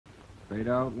Fade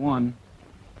out 1.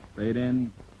 Fade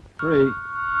in 3.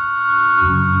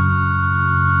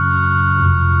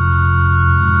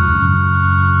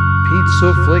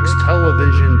 Pizza Flix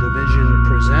Television Division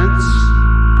presents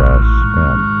Suspense.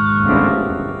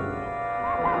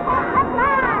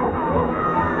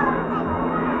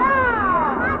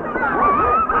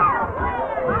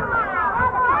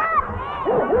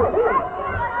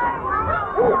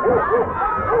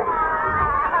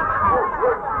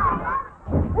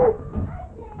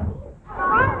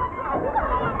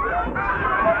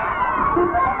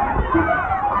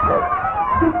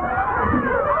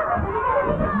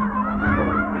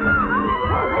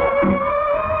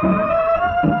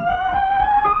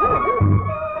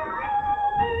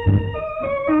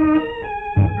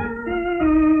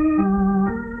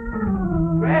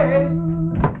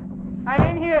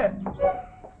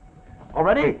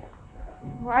 Already?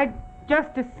 Why,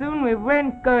 just as soon we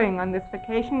weren't going on this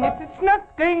vacation. It's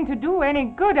not going to do any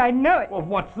good, I know it. Well,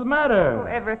 what's the matter? Oh,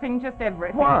 everything, just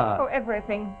everything. What? Oh,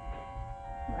 everything.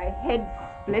 My head's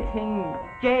splitting.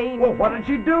 Jane. Well, what did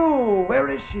she do? Where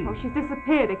is she? Oh, she's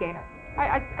disappeared again.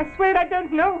 I swear I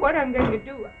don't know what I'm going to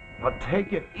do. Now,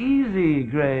 take it easy,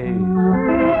 Grace.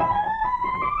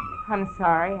 I'm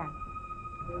sorry.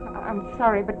 I'm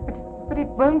sorry, but it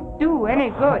won't do any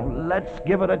good. Oh, let's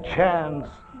give it a chance.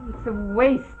 It's a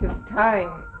waste of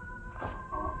time.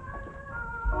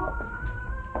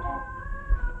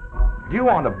 Do you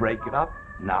want to break it up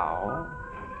now?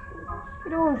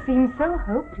 It all seems so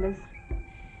hopeless.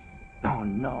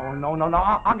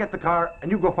 No. I'll get the car, and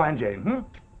you go find Jane,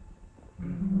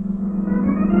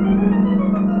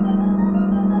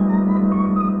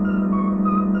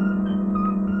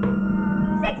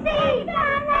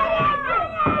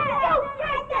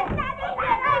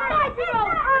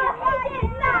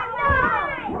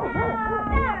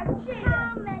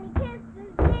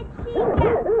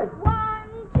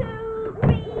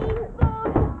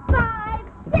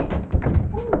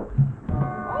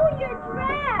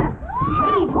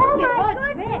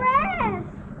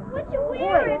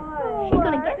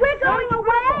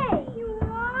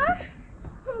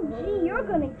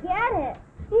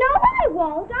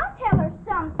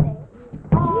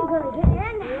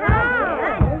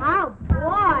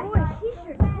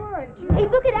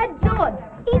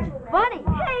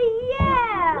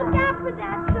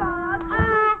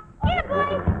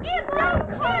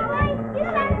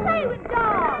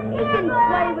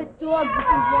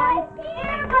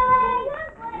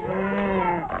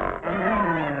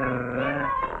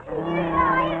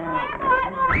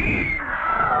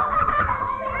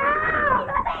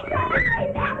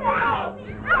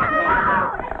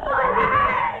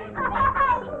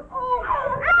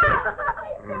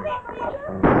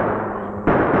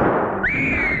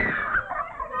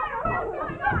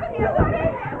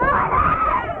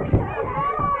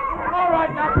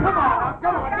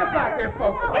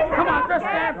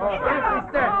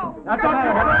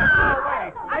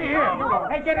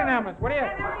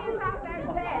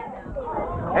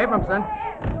 Abramson,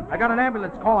 I got an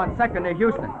ambulance call on 2nd near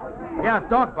Houston. Yeah,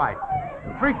 dog bite.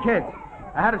 3 kids.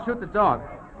 I had to shoot the dog.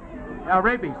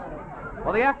 Rabies.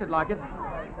 Well, they acted like it.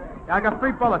 I got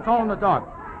 3 bullets, all in the dog.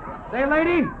 Say,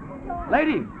 lady,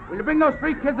 will you bring those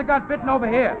 3 kids that got bitten over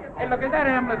here? Hey, look, is that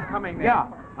ambulance coming there? Yeah,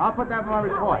 I'll put that in my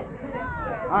report.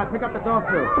 All right, pick up the dog,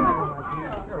 too.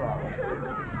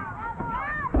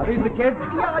 Are these the kids?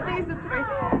 Yeah, these are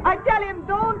 3. I tell him,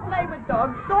 don't play with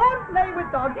dogs. Don't play with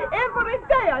dogs. Every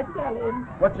day I tell him.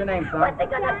 What's your name, son? What they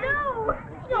gonna do?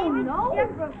 Don't know.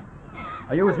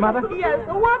 Are you his mother? Yes.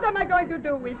 What am I going to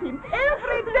do with him?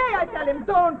 Every day I tell him,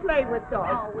 don't play with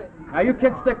dogs. Now, you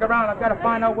kids stick around. I've got to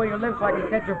find out where you live so I can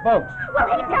catch your folks. Will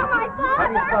he tell my father? How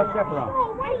do you spell chaperone?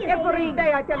 Every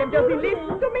day I tell him, does he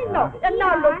listen to me? No. And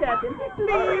now look at him.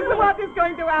 Please, what is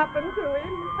going to happen to him?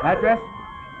 Address?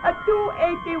 At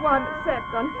 281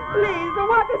 2nd. Please,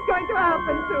 what is going to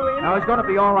happen to him? Now, he's going to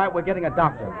be all right. We're getting a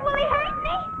doctor. Will he hurt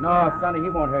me? No, Sonny, he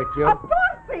won't hurt you. Of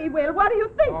course he will. What do you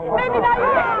think? Maybe now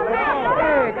you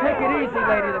Hey, take it easy,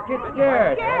 lady. The kid's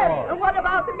scared. Scared? And what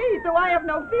about me? Do I have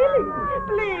no feelings?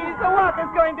 Please, what is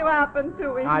going to happen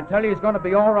to him? I tell you, he's going to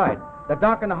be all right. The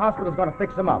doc in the hospital is going to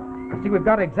fix him up. You see, we've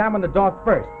got to examine the dog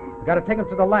first. We've got to take him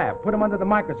to the lab, put him under the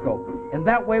microscope. And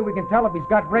that way we can tell if he's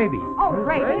got rabies. Oh,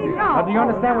 rabies? Now, do you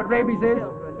understand what rabies is?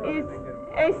 Is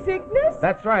a sickness?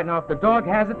 That's right. Now, if the dog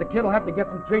has it, the kid will have to get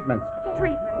some treatments.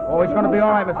 Treatment? Oh, he's going to be all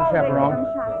right, Mr. Chaperone.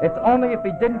 It's only if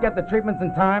he didn't get the treatments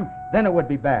in time, then it would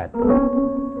be bad.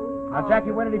 Now, Jackie,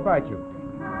 where did he bite you?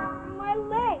 My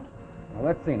leg. Well,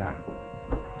 let's see now.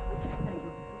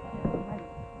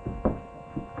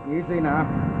 Easy now.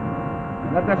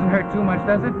 That doesn't hurt too much,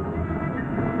 does it?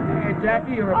 Hey,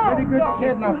 Jackie, you're a pretty good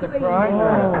kid not to cry.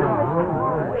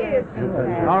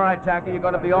 All right, Jackie, you're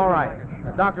going to be all right.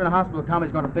 The doctor in the hospital come.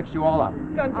 He's going to fix you all up.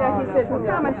 Go, Jackie, sit.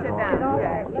 Come and sit down.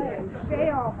 Stay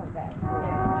off of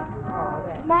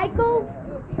that. Michael,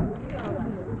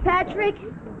 Patrick,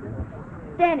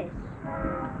 Dennis.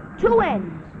 2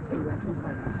 N's.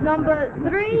 Number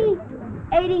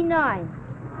 389.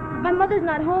 My mother's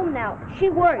not home now. She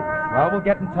works. Well, we'll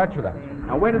get in touch with her.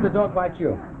 Now, where did the dog bite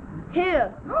you?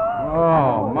 Here.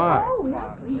 Oh, my.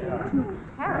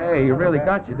 Hey, he really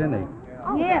got you, didn't he?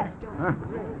 Yeah. Huh?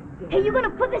 Hey, you gonna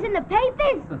put this in the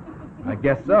papers? I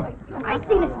guess so. I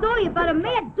seen a story about a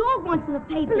mad dog once in the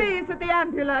papers. Please, at the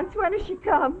ambulance. When does she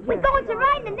come? We're going to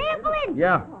ride in an ambulance.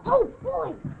 Yeah. Oh,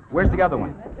 boy. Where's the other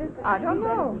one? I don't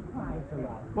know.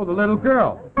 Well, the little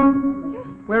girl.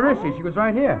 Where is she? She was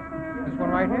right here. This one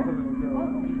right here?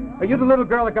 Are you the little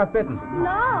girl that got bitten?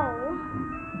 No.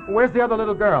 Where's the other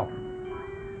little girl?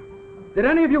 Did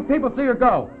any of you people see her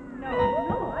go?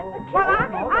 Well,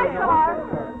 I saw her.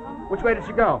 Which way did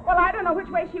she go? Well, I don't know which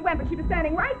way she went, but she was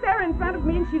standing right there in front of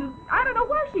me, and I don't know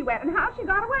where she went and how she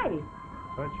got away.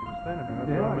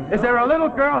 Is there a little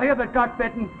girl here that got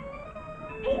bitten?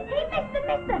 Hey,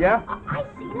 mister. Yeah? I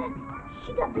seen her.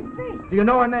 She got bit first. Do you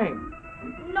know her name?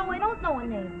 No, I don't know her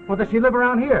name. Well, does she live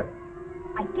around here?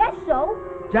 I guess so.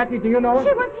 Jackie, do you know her?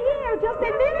 She was here just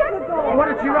a minute ago. What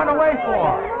did she run away for?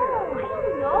 I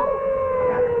don't know.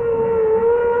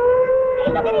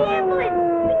 Hey, look at the ambulance.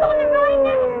 We going to ride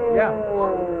now. Yeah.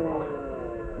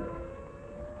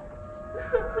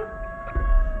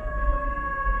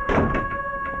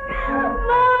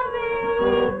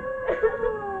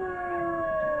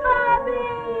 Mommy!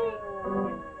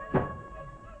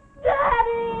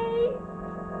 Daddy!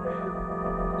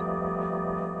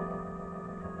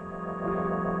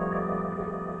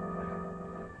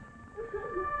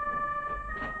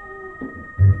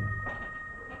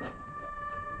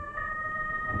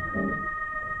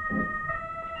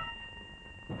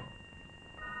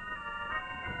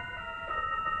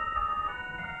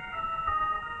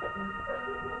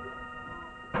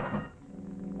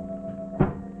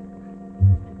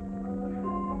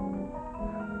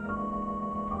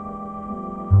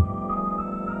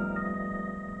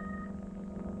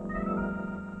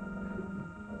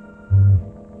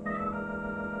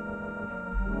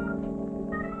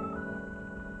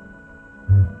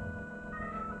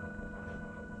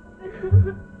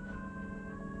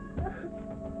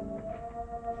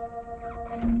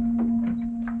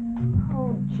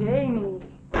 Oh, Janie.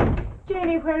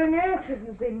 Janie, where on earth have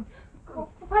you been? Oh,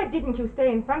 why didn't you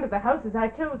stay in front of the house as I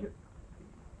told you?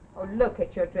 Oh, look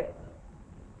at your dress.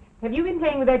 Have you been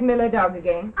playing with that Miller dog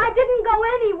again? I didn't go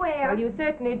anywhere. Well, you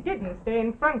certainly didn't stay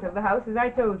in front of the house as I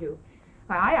told you.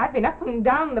 I've been up and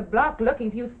down the block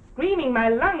looking for you, screaming my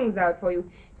lungs out for you.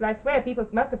 So I swear people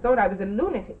must have thought I was a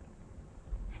lunatic.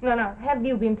 No, have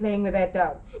you been playing with that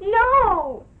dog?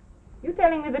 No. You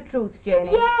telling me the truth,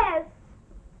 Janie? Yes.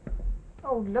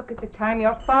 Oh, look at the time.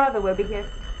 Your father will be here.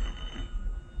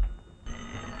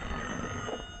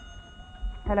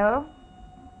 Hello?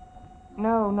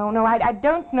 No, I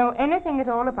don't know anything at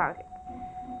all about it.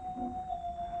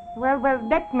 Well,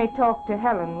 let me talk to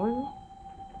Helen, will you?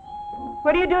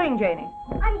 What are you doing, Janie?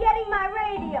 I'm getting my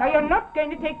radio. Now, you're not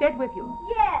going to take that with you.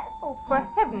 Yes. Oh, for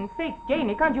heaven's sake,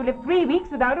 Janie, can't you live 3 weeks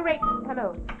without a radio?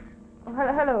 Hello. Oh,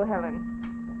 hello, Helen.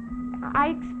 I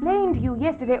explained to you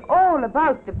yesterday all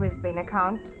about the Brisbane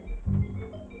account.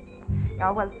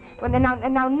 Now,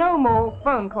 now no more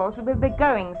phone calls. We'll be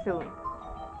going soon.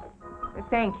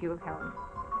 Thank you, Helen.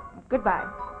 Goodbye.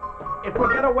 If we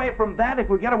get away from that, if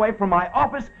we get away from my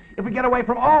office, if we get away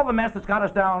from all the mess that's got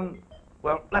us down,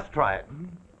 well, let's try it.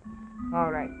 All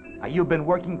right. Now, you've been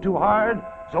working too hard,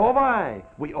 so have I.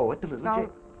 We owe it to little Jane.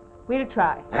 We'll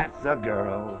try. That's a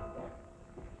girl.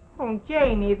 Oh,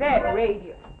 Janie, that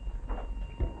radio.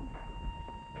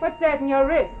 What's that in your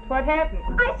wrist? What happened?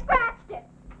 I scratched it.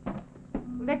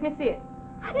 Let me see it.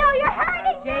 No, you're hurting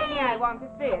me. Janie, I want to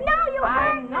see it. No, you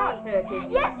hurt me. I'm not hurting you.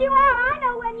 Yes, you are. I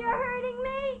know when you're hurting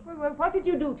me. Well, what did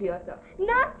you do to yourself?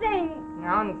 Nothing.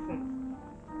 Nonsense.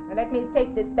 Now, let me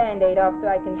take this Band-Aid off so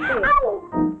I can see it.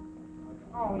 Ow!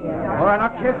 Oh, yeah. All right, now,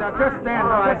 kids, now just stand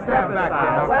back. Just stand back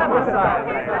there. Now, Stand come aside.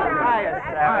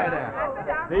 Hi there.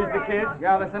 These the kids?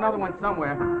 Yeah, there's another one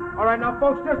somewhere. All right, now,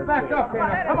 folks, just back up here.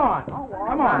 Now, come on.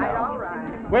 Come on.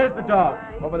 Where's the dog?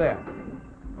 Over there.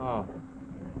 Oh.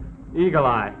 Eagle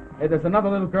Eye. Hey, there's another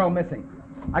little girl missing.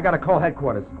 I got to call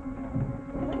headquarters.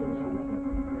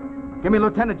 Give me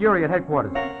Lieutenant Urey at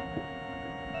headquarters.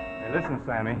 Hey, listen,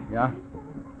 Sammy. Yeah?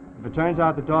 If it turns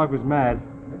out the dog was mad,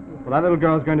 well, that little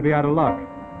girl's going to be out of luck.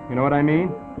 You know what I mean?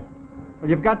 Well,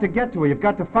 you've got to get to her. You've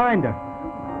got to find her.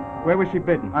 Where was she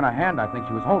bitten? On her hand, I think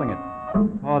she was holding it.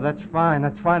 Oh, that's fine.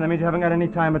 That's fine. That means you haven't got any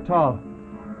time at all.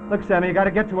 Look, Sammy, you got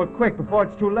to get to her quick before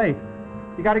it's too late.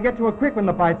 You got to get to her quick when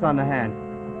the bite's on the hand.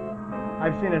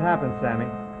 I've seen it happen, Sammy.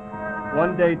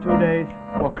 1 day, 2 days.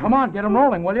 Well, come on, get him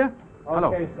rolling, will you?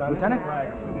 Hello, Okay, son. Lieutenant?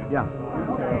 Yeah.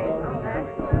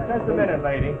 Just a minute,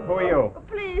 lady. Who are you?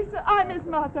 Please, I'm his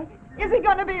mother. Is he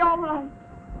going to be all right?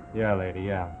 Yeah, lady,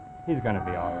 yeah. He's going to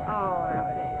be all right.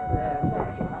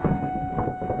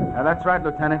 Yeah, that's right,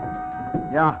 Lieutenant.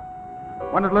 Yeah.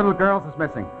 One of the little girls is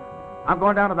missing. I'm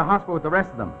going down to the hospital with the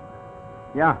rest of them.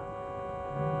 Yeah.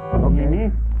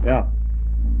 Okay. Yeah.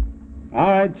 All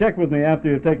right, check with me after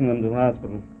you've taken them to the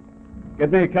hospital.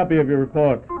 Get me a copy of your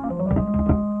report.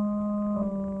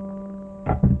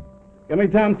 Get me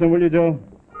Thompson, will you, Joe?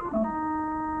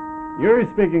 Yuri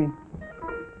speaking.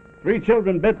 3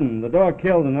 children bitten, the dog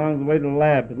killed and on the way to the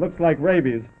lab. It looks like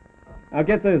rabies. Now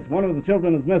get this, one of the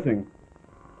children is missing.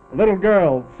 A little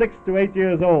girl, 6 to 8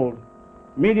 years old.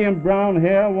 Medium brown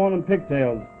hair, worn in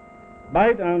pigtails.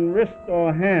 Bite on wrist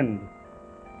or hand.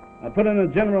 I put in a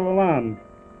general alarm.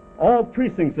 All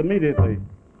precincts immediately.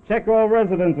 Check all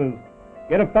residences.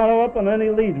 Get a follow-up on any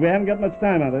leads. We haven't got much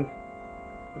time on this.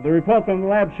 If the report from the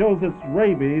lab shows it's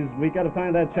rabies, we got to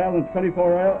find that child in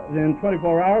 24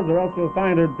 hours or else we'll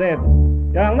find her dead.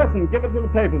 Yeah, listen, give it to the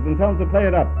papers and tell them to play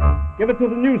it up. Give it to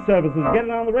the news services, get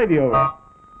it on the radio.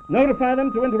 Notify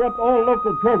them to interrupt all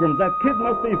local programs. That kid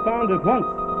must be found at once.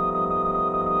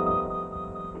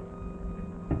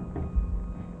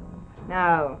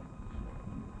 Now,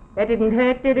 that didn't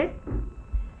hurt, did it?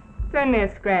 It's only a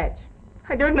scratch.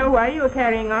 I don't know why you were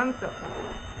carrying on so.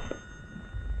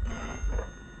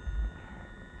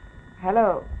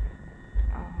 Hello.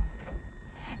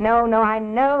 Oh. No, I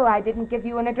know I didn't give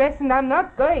you an address, and I'm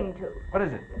not going to. What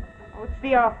is it? Oh, it's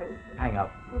the office. Hang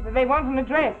up. They want an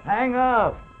address. Hang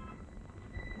up.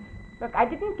 Look, I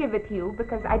didn't give it to you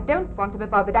because I don't want to be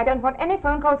bothered. I don't want any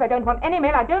phone calls. I don't want any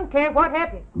mail. I don't care what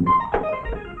happens.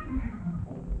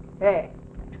 There.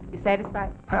 You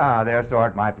satisfied? Ah, they're so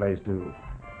at my place, too.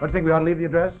 Don't you think we ought to leave the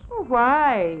address? Oh,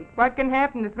 why? What can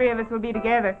happen? The 3 of us will be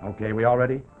together. Okay, we all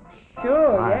ready?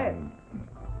 Sure, Fine.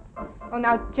 yes. Oh,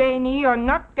 now, Janie, you're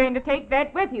not going to take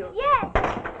that with you. Yes.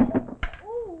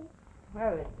 Ooh.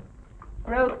 Well, it's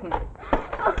broken.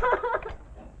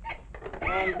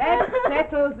 And that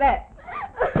settles that.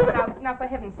 Now, for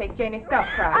heaven's sake, Janie, stop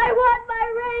crying. I want my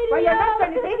radio. Well, you're not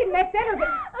going to take it, and that settles it.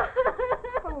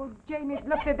 Oh, Janie,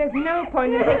 look, there's no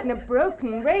point in taking a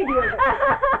broken radio.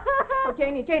 Oh,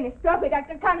 Janie, stop it. I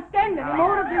can't stand any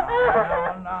more of this.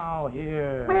 Oh, no,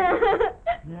 here.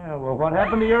 Yeah, well, what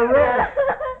happened to your wrist?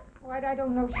 What? I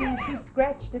don't know. She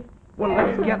scratched it. Well,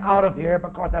 let's get out of here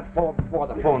before the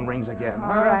phone rings again.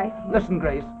 All right. Listen,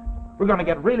 Grace, we're going to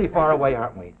get really far away,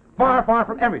 aren't we? Far, far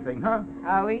from everything, huh?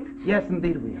 Are we? Yes,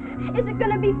 indeed we are. Is it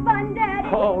going to be fun, Daddy?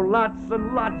 Oh, lots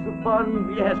and lots of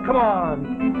fun. Yes, come on.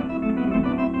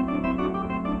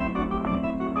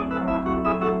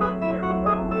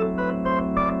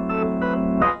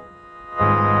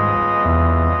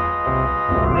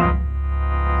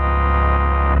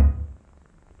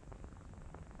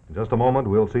 In just a moment,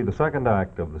 we'll see the second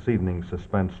act of this evening's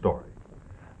suspense story.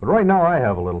 But right now, I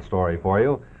have a little story for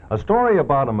you. A story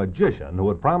about a magician who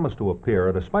had promised to appear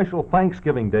at a special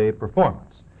Thanksgiving Day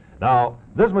performance. Now,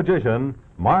 this magician,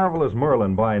 Marvelous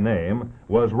Merlin by name,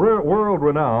 was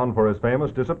world-renowned for his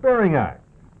famous disappearing act.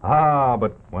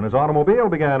 But when his automobile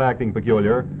began acting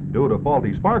peculiar due to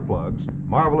faulty spark plugs,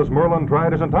 Marvelous Merlin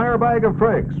tried his entire bag of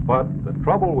tricks, but the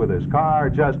trouble with his car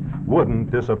just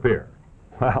wouldn't disappear.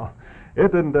 Well,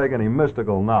 it didn't take any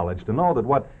mystical knowledge to know that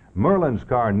what Merlin's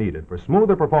car needed for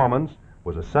smoother performance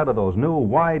was a set of those new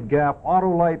wide-gap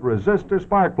Auto-Lite resistor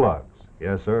spark plugs.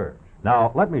 Yes, sir.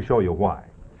 Now, let me show you why.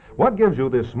 What gives you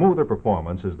this smoother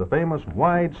performance is the famous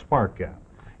wide spark gap.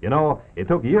 You know, it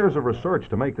took years of research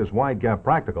to make this wide gap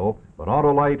practical, but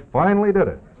Auto-Lite finally did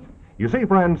it. You see,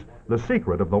 friends, the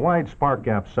secret of the wide spark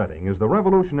gap setting is the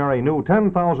revolutionary new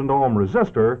 10,000-ohm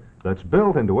resistor that's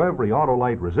built into every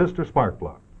Auto-Lite resistor spark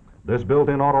plug. This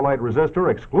built-in Auto-Lite resistor,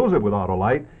 exclusive with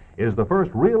Auto-Lite, is the first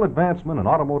real advancement in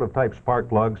automotive-type spark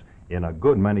plugs in a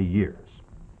good many years.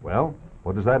 Well,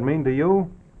 what does that mean to you?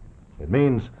 It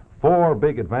means 4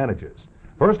 big advantages.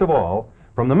 First of all,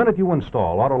 from the minute you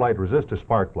install Auto-Lite resistor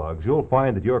spark plugs, you'll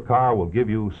find that your car will give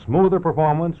you smoother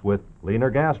performance with leaner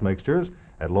gas mixtures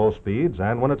at low speeds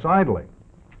and when it's idling.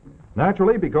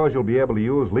 Naturally, because you'll be able to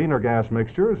use leaner gas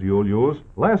mixtures, you'll use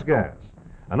less gas.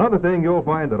 Another thing, you'll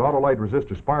find that Auto-Lite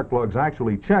resistor spark plugs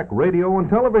actually check radio and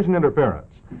television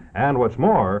interference. And what's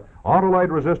more, Auto-Lite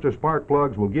resistor spark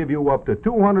plugs will give you up to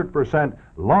 200%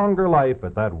 longer life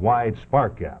at that wide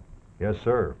spark gap. Yes,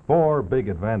 sir, 4 big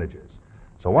advantages.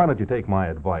 So why don't you take my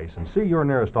advice and see your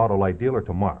nearest Auto-Lite dealer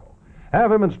tomorrow.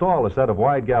 Have him install a set of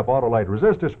wide-gap Auto-Lite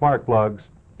resistor spark plugs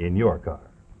in your car.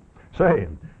 Say,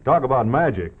 talk about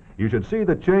magic. You should see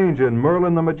the change in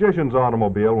Merlin the Magician's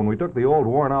automobile when we took the old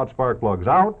worn-out spark plugs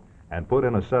out and put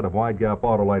in a set of wide-gap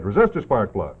Auto-Lite resistor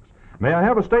spark plugs. May I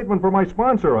have a statement for my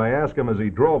sponsor, I asked him as he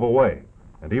drove away.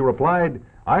 And he replied,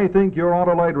 I think your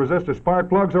Auto-Lite resistor spark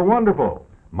plugs are wonderful.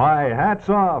 My hat's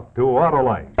off to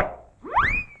Auto-Lite.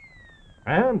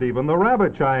 And even the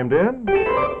rabbit chimed in.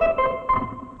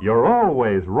 You're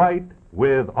always right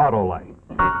with Auto-Lite.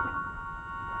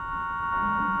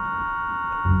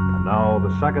 And now the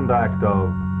second act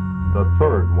of the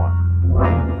third one.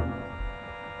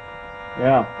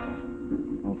 Yeah.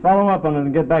 Well, follow up on it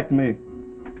and get back to me.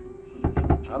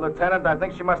 Lieutenant, I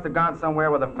think she must have gone somewhere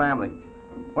with her family.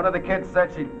 One of the kids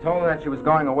said she told her that she was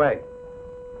going away.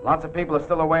 Lots of people are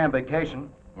still away on vacation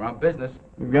or on business.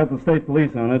 We've got the state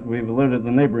police on it. We've alerted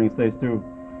the neighboring states, too.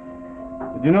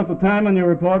 Did you note the time on your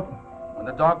report? On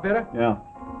the dog bitter? Yeah.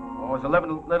 Oh, it was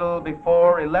little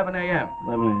before 11 a.m.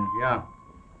 11 a.m. Yeah.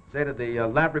 Say, did the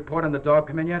lab report on the dog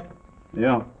come in yet?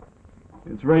 Yeah.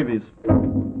 It's rabies.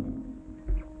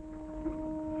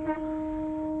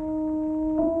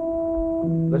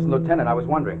 Listen, Lieutenant, I was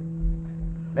wondering.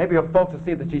 Maybe her folks will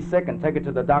see that she's sick and take her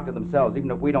to the doctor themselves,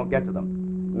 even if we don't get to them.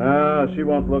 No, she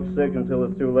won't look sick until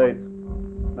it's too late.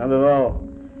 Not at all.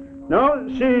 No,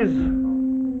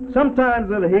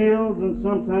 sometimes it heals and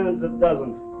sometimes it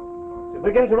doesn't. She'll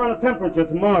begin to run a temperature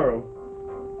tomorrow.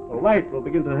 The light will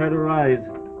begin to hurt her eyes.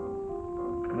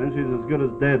 And then she's as good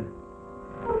as dead.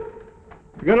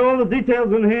 You got all the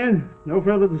details in here? No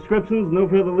further descriptions, no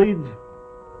further leads?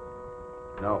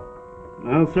 No.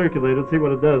 I'll circulate it, see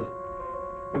what it does.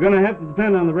 We're going to have to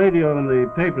depend on the radio and the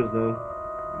papers, though.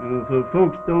 And if the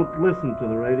folks don't listen to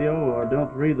the radio or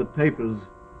don't read the papers,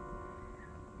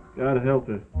 God help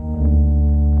her.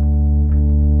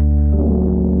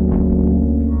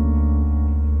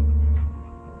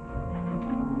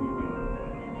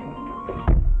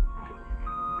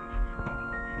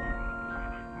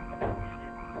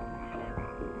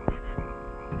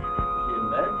 She in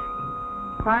bed?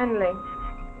 Finally.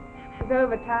 She's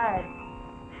overtired.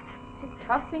 She's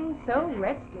tossing so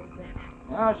restlessly.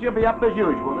 She'll be up as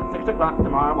usual at 6 o'clock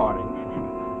tomorrow morning.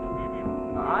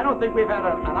 I don't think we've had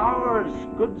an hour's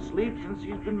good sleep since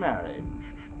she's been married.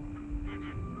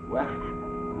 Well,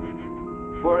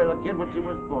 poor little kid when she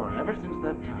was born, ever since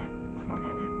that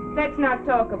time. Let's not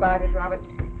talk about it, Robert.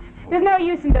 There's no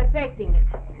use in dissecting it.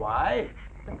 Why?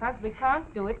 Because we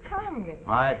can't do it calmly.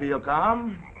 I feel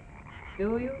calm.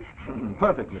 Do you?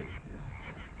 Perfectly.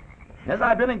 Yes,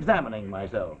 I've been examining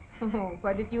myself.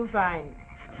 What did you find?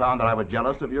 I found that I was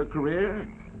jealous of your career.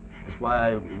 That's why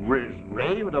I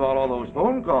raved about all those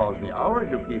phone calls, the hours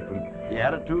you keep, and the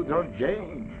attitude toward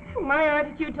Jane. My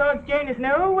attitude towards Jane is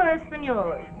no worse than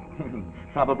yours.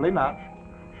 Probably not.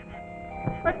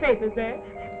 What paper's there?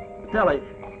 Telly,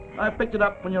 I picked it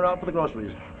up when you're out for the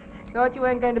groceries. Thought you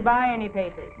weren't going to buy any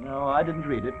papers. No, I didn't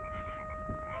read it.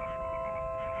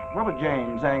 What was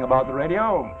Jane saying about the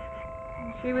radio?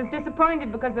 She was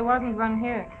disappointed because there wasn't one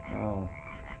here. Oh.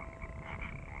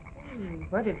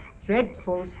 What a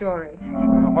dreadful story.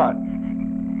 What?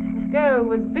 This girl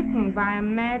was bitten by a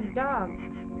mad dog.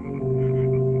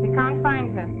 They can't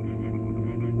find her.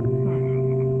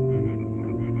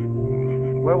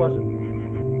 Where was it?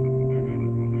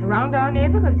 Around our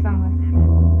neighborhood somewhere.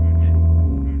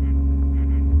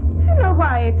 You know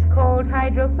why it's called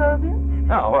hydrophobia?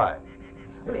 Oh, why?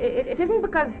 It isn't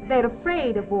because they're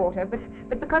afraid of water, but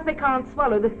because they can't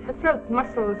swallow. The throat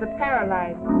muscles are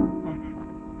paralyzed.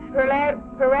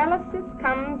 Paralysis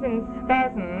comes in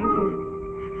spasms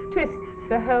and twists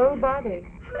the whole body.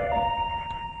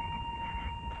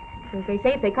 As they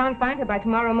say, if they can't find her by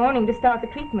tomorrow morning to start the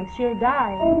treatment, she'll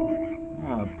die.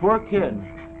 Oh, poor kid.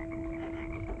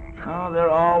 Oh, they're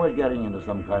always getting into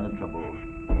some kind of trouble.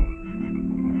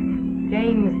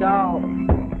 Jane's doll.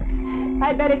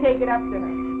 I'd better take it up to her.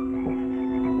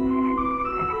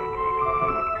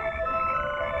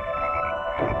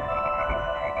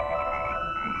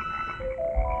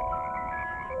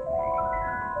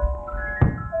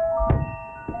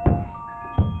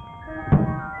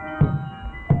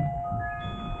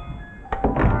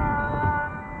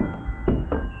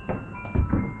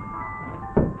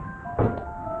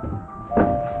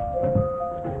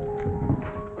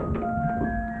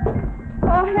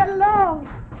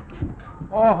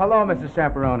 Oh, hello, Mrs.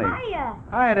 Chaperone. Hiya.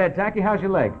 Hi there, Jackie. How's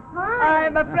your leg?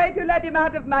 I'm afraid to let him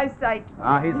out of my sight.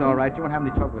 He's all right. You won't have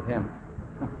any trouble with him.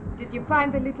 Did you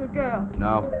find the little girl?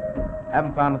 No.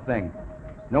 Haven't found a thing.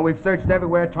 No, we've searched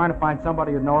everywhere trying to find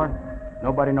somebody who'd know her.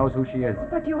 Nobody knows who she is.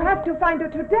 But you have to find her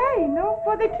today, no?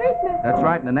 For the treatment. That's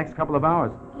right, in the next couple of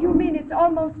hours. You mean it's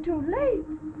almost too late?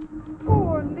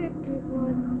 Poor little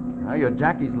one. Oh, your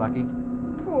Jackie's lucky.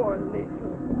 Poor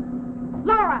little.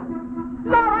 Laura!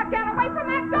 Laura, get away from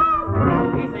that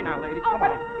dog! Easy now, lady. Come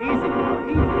on. Easy.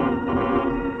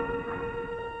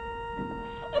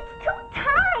 It's too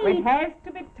tight. It has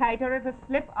to be tight or it'll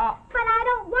slip off. But I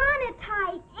don't want it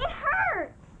tight. It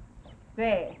hurts.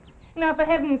 There. Now, for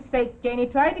heaven's sake, Janie,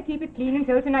 try to keep it clean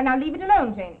until tonight. Now, leave it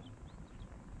alone, Janie.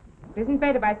 If it isn't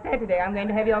better by Saturday, I'm going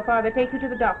to have your father take you to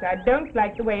the doctor. I don't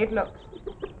like the way it looks.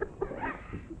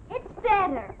 It's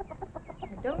better.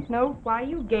 I don't know why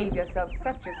you gave yourself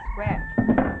such a scratch.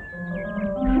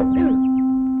 I'm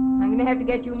going to have to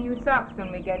get you new socks when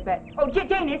we get back. Oh,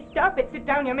 Janie, stop it. Sit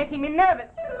down. You're making me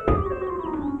nervous.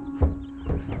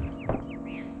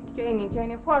 Janie,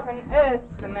 what on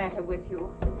earth's the matter with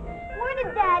you? Where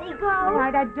did Daddy go?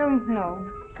 I don't know.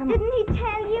 Didn't he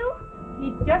tell you? He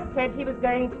just said he was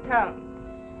going to town.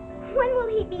 When will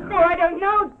he be back? Oh, I don't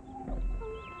know.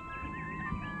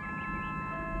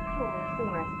 Oh,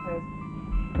 soon, I suppose.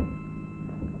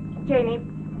 Janie,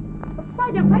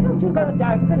 why don't you go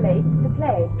down to the lake to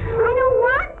play? I don't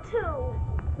want to.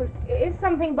 Well, is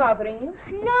something bothering you?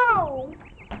 No.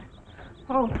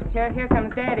 Oh, here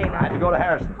comes Daddy now. I had to go to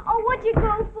Harrison. Oh, what'd you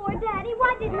go for, Daddy?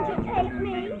 Why didn't you take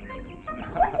me?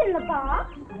 What's in the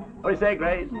box? What do you say,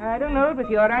 Grace? I don't know. It was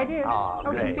your idea. Oh,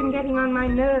 she's Grace. been getting on my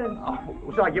nerves. Oh,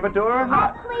 shall I give it to her or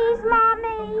not? Oh, please,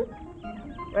 Mommy.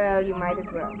 Well, you might as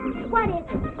well. What is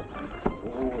it?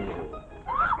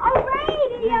 A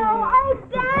radio! Oh,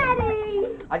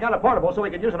 Daddy! I got a portable so we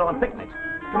can use it on picnics.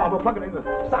 Come on, we'll plug it in the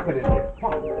socket in here.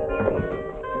 Come on.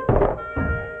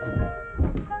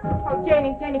 Oh,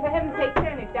 Janie, for heaven's sake,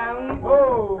 turn it down.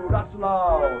 Oh, that's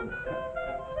loud.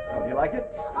 Oh, do you like it?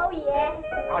 Oh, yes.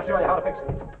 I'll show you how to fix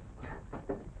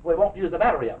it. We won't use the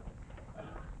battery up.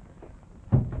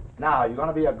 Now, you're going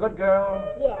to be a good girl.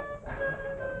 Yes.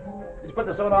 Did you put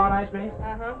the soda on ice, please?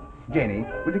 Uh-huh. Janie,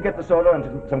 would you get the soda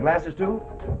and some glasses, too?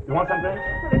 You want some, Grace?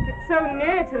 Well, it's so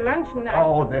near to luncheon.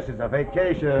 Oh, this is a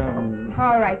vacation.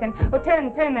 All right, then. Oh,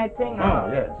 turn that thing on.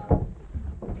 Oh, yes.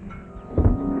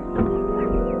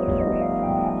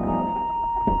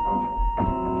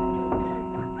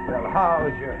 Well,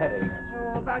 how's your headache?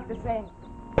 Oh, about the same.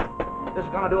 This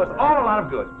is going to do us all a lot of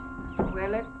good.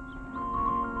 Will it?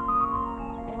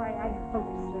 Oh, I hope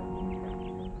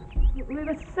so. We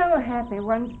were so happy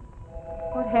once.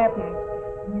 What happened?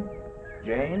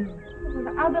 Jane? Well,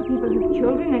 the other people have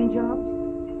children and jobs.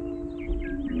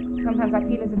 Sometimes I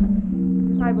feel as if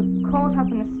I was caught up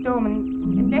in a storm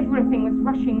and everything was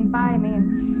rushing by me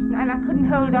and I couldn't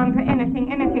hold on to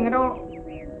anything at all.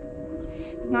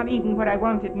 Not even what I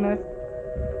wanted most.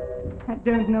 I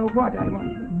don't know what I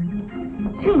wanted.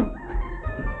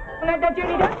 Now,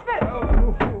 Julie, don't spit.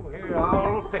 Oh, here,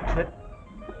 I'll fix it.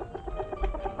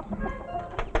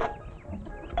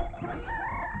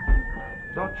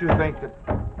 Don't you think that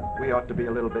we ought to be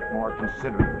a little bit more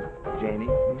considerate of Janie?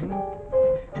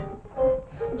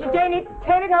 Janie,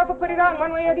 turn it off or put it on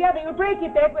one way or the other. You'll break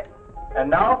it there, but... And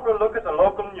now for a look at the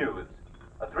local news.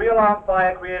 A 3-alarm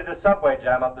fire created a subway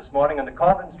jam up this morning in the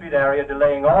Cawthon Street area,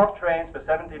 delaying all trains for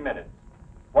 70 minutes.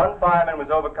 One fireman was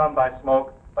overcome by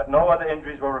smoke, but no other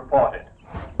injuries were reported.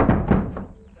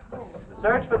 The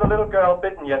search for the little girl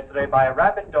bitten yesterday by a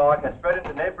rabid dog has spread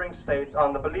into neighboring states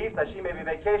on the belief that she may be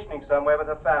vacationing somewhere with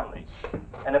her family.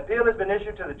 An appeal has been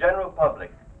issued to the general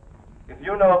public. If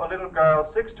you know of a little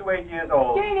girl 6 to 8 years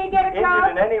old Janie, get a injured car.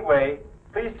 in any way,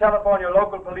 please telephone your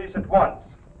local police at once.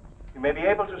 You may be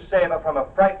able to save her from a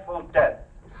frightful death.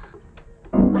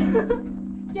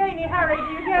 Janie, hurry, do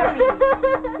you hear me?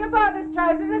 Your father's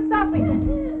trousers are stopping.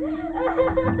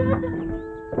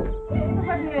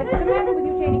 What's the matter with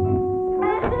you, Janie?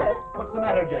 What's the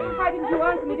matter, Jane? Why didn't you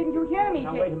answer me? Didn't you hear me?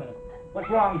 Now, wait a minute. What's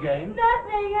wrong, Jane?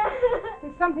 Nothing.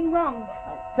 There's something wrong.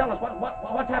 Tell us,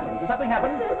 what's happened? Did something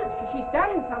happen? She's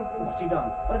done something. What's she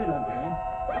done? What have you done, Jane?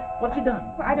 What's she done?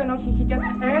 Well, I don't know. She just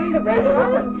turned the radio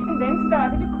off and then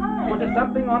started to cry. Was there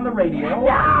something on the radio? No.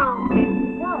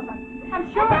 Well, I'm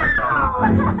sure.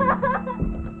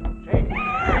 Jane,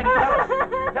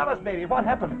 tell us, baby, what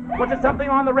happened? Was there something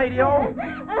on the radio?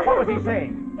 What was he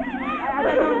saying? I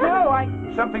don't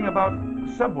know. Something about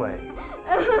Subway.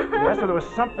 Yes, so there was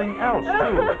something else, too.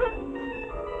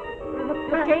 The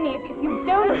But Janie, if you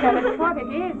don't tell us what it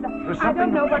is, I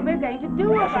don't know what we're going to do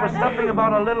There about was it. something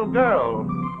about a little girl.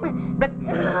 But,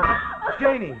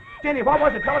 Janie, what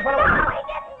was it? Tell us what it was. No, he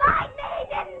didn't bite me! He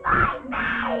didn't bite me!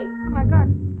 Oh, my God,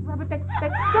 Robert, that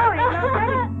story,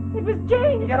 it was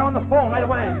Jane. Get on the phone right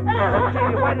away.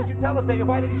 Janie, why didn't you tell us, baby?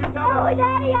 Why didn't you tell Oh, us?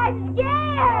 Daddy, I'm scared!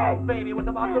 Oh, baby, it was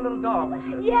about the little dog.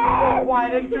 Yes! Why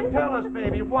didn't you tell us,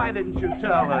 baby? Why didn't you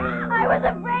tell us? I was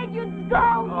afraid you'd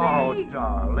scold Oh, me!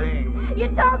 darling. You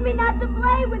told me not to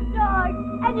play with dogs,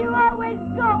 and you're always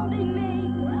scolding me.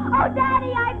 Oh,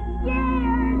 Daddy, I'm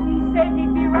scared. He said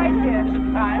he'd be right here.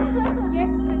 Time? Yes,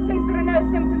 since there are no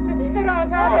symptoms, they're all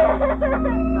gone.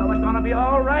 No, it's gonna be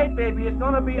all right, baby. It's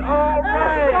gonna be all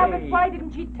right. Robert, why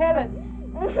didn't she tell us?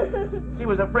 She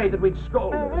was afraid that we'd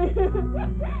scold her.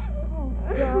 Oh,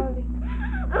 darling.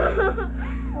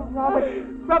 Oh,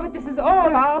 Robert, this is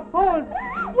all our fault.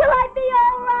 Will I be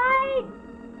all right?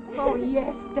 Oh,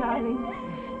 yes, darling.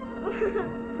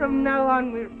 From now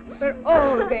on, we're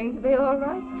all going to be all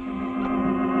right.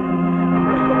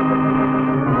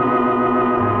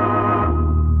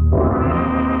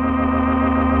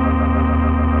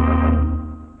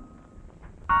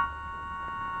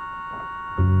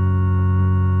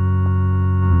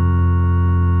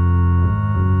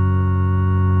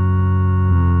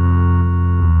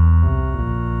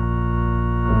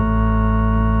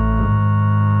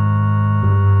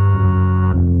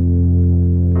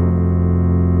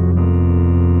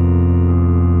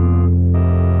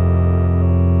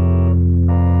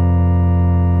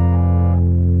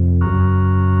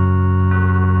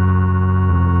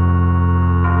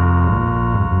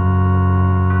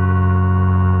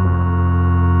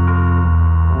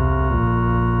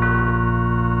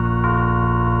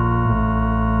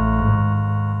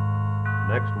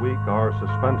 Our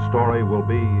suspense story will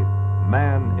be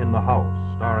Man in the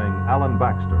House, starring Alan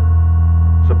Baxter.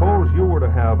 Suppose you were to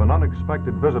have an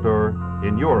unexpected visitor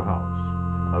in your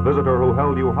house, a visitor who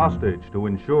held you hostage to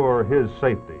ensure his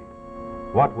safety.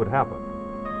 What would happen?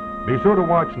 Be sure to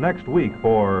watch next week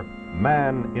for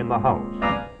Man in the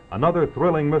House, another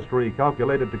thrilling mystery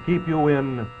calculated to keep you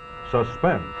in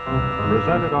suspense,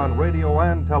 presented on radio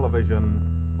and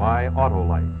television by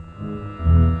Auto-Lite.